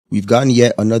we've gotten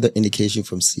yet another indication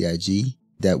from CIG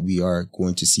that we are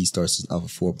going to see Star Citizen Alpha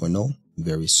 4.0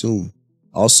 very soon.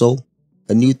 Also,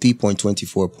 a new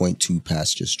 3.24.2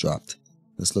 patch just dropped.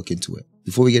 Let's look into it.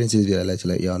 Before we get into this video, I'd like to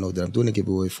let y'all know that I'm doing a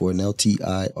giveaway for an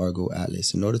LTI Argo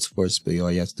Atlas. In order to support this video,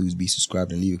 all you have to do is be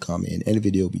subscribed and leave a comment in any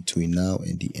video between now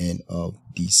and the end of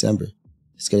December.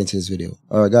 Let's get into this video.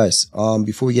 Alright guys,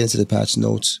 before we get into the patch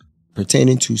notes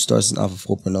pertaining to Star Citizen Alpha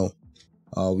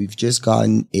 4.0, we've just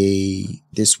gotten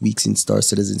this week's in Star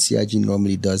Citizen. CIG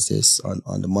normally does this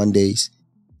on the Mondays,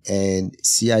 and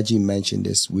CIG mentioned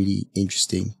this really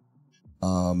interesting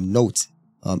note.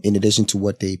 In addition to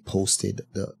what they posted,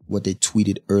 what they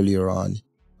tweeted earlier on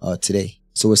today.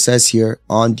 So it says here,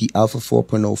 on the Alpha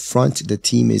 4.0 front, the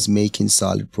team is making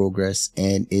solid progress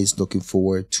and is looking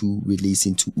forward to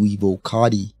releasing to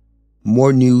Evocati.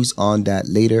 More news on that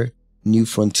later. New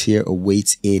frontier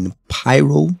awaits in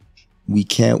Pyro. We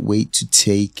can't wait to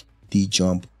take the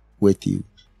jump with you.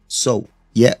 So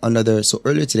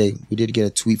earlier today, we did get a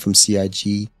tweet from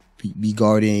CIG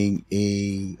regarding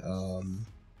a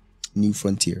New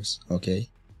Frontiers. Okay,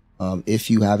 if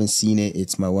you haven't seen it,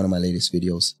 it's one of my latest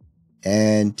videos,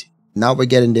 and now we're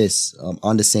getting this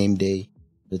on the same day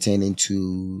pertaining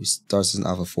to Star Citizen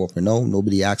Alpha 4.0.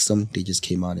 Nobody asked them, they just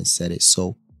came out and said it.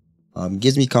 So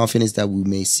gives me confidence that we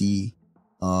may see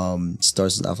Star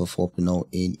Citizen Alpha 4.0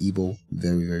 in Evo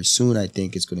very, very soon. I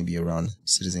think it's going to be around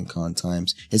CitizenCon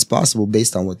times. It's possible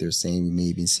based on what they're saying, we may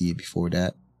even see it before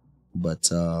that, but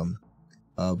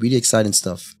really exciting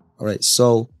stuff. All right,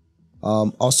 so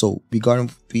also regarding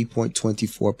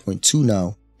 3.24.2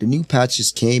 now, the new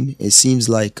patches came. It seems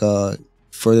like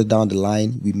further down the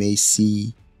line we may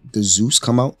see the Zeus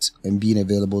come out and being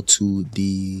available to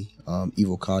the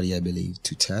Evocati, I believe,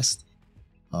 to test,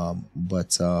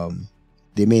 but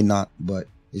they may not, but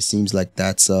it seems like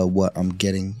that's what I'm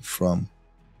getting from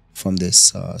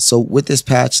this. So with this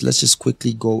patch, let's just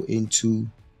quickly go into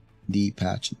the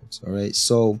patch notes. All right,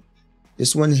 so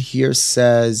this one here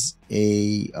says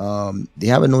they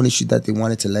have a known issue that they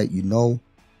wanted to let you know.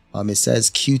 It says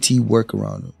QT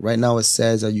workaround. Right now it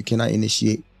says you cannot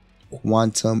initiate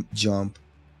quantum jump,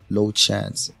 low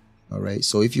chance. All right,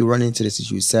 so if you run into this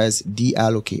issue, it says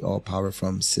deallocate all power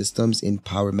from systems in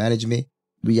power management,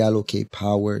 reallocate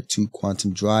power to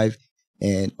quantum drive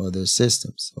and other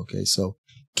systems. Okay, so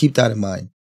keep that in mind.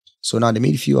 So now they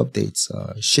made a few updates.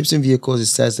 Ships and vehicles, it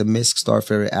says the MISC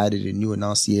Starfarer added a new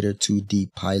annunciator to the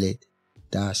pilot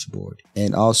dashboard.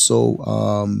 And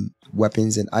also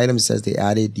weapons and items, says they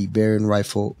added the Baron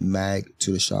rifle mag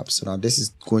to the shop. So now this is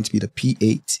going to be the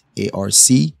P8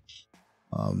 ARC,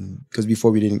 because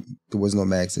before there was no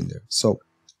mags in there. So,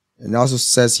 and it also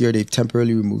says here they've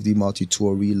temporarily removed the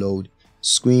multi-tool reload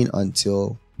screen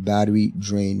until battery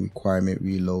drain requirement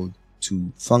reload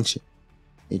to function.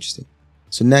 Interesting.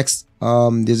 So next,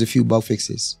 there's a few bug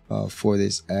fixes for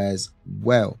this as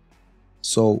well.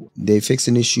 So they fixed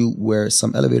an issue where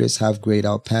some elevators have grayed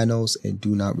out panels and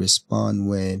do not respond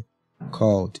when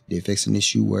called. They fixed an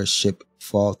issue where ship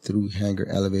fall through hangar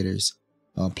elevators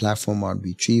platform on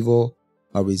retrieval,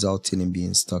 resulting in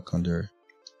being stuck under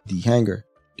the hangar.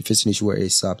 They fixed an issue where a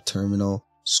SOP terminal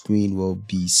screen will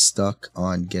be stuck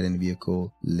on getting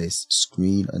vehicle list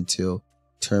screen until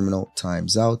terminal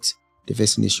times out. They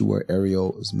fixed an issue where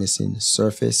aerial is missing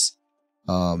surface.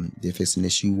 They fixed an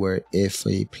issue where if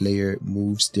a player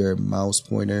moves their mouse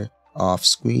pointer off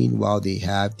screen while they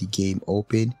have the game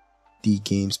open, the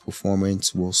game's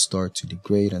performance will start to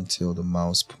degrade until the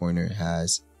mouse pointer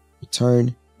has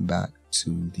returned back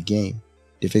to the game.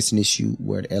 They fixed an issue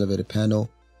where the elevator panel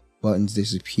buttons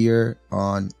disappear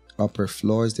on upper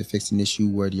floors. They fixed an issue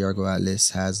where the Argo Atlas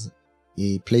has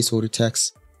a placeholder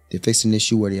text. They fixed an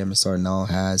issue where the MSR now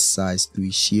has size 3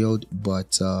 shield,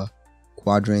 but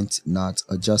quadrant not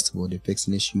adjustable. They fixed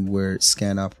an issue where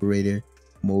scan operator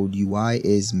mode UI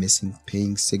is missing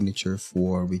ping signature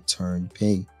for return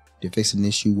ping. They fixed an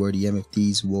issue where the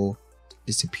MFDs will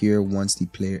disappear once the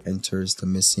player enters the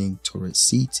missing turret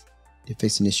seat. They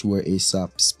fixed an issue where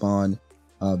ASOP spawn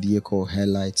vehicle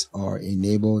headlights are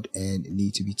enabled and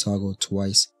need to be toggled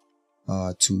twice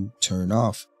to turn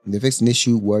off. They fixed an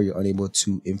issue where you're unable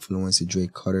to influence the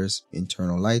Drake Cutter's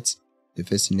internal lights. They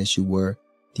fixed an issue where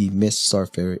the MISC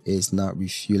Starfarer is not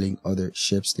refueling other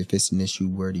ships. They fixed an issue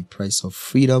where the price of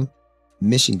freedom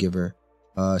mission giver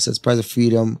says price of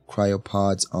freedom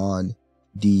cryopods on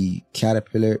the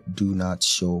Caterpillar do not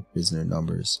show prisoner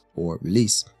numbers or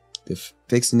release. They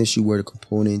fixed an issue where the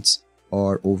components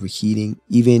are overheating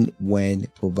even when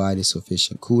provided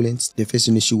sufficient coolants. They fixed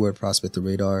an issue where prospector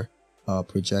radar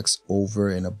projects over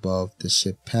and above the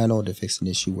ship panel. They fixed an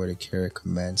issue where the carrier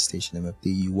command station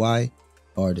MFD UI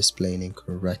are displaying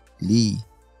incorrectly.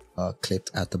 Clipped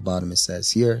at the bottom, it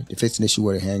says here, they fixed an issue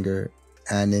where the hanger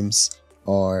anims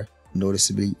are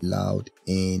noticeably loud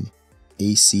in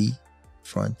AC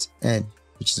front end,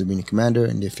 which is Arena Commander,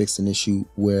 and they fixed an issue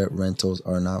where rentals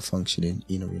are not functioning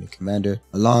in Arena Commander.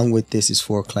 Along with this is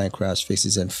 4 client crash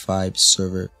fixes and 5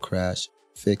 server crash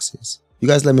fixes. You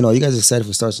guys let me know. You guys excited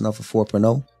for starting off with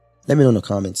 4.0? Let me know in the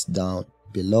comments down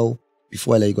below.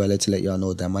 Before I let you go, I'd like to let y'all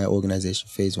know that my organization,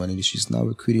 Phase 1 Industry, is now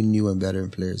recruiting new and veteran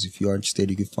players. If you are interested,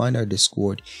 you can find our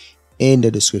Discord in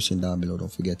the description down below. Don't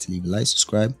forget to leave a like,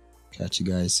 subscribe. Catch you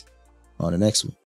guys on the next one.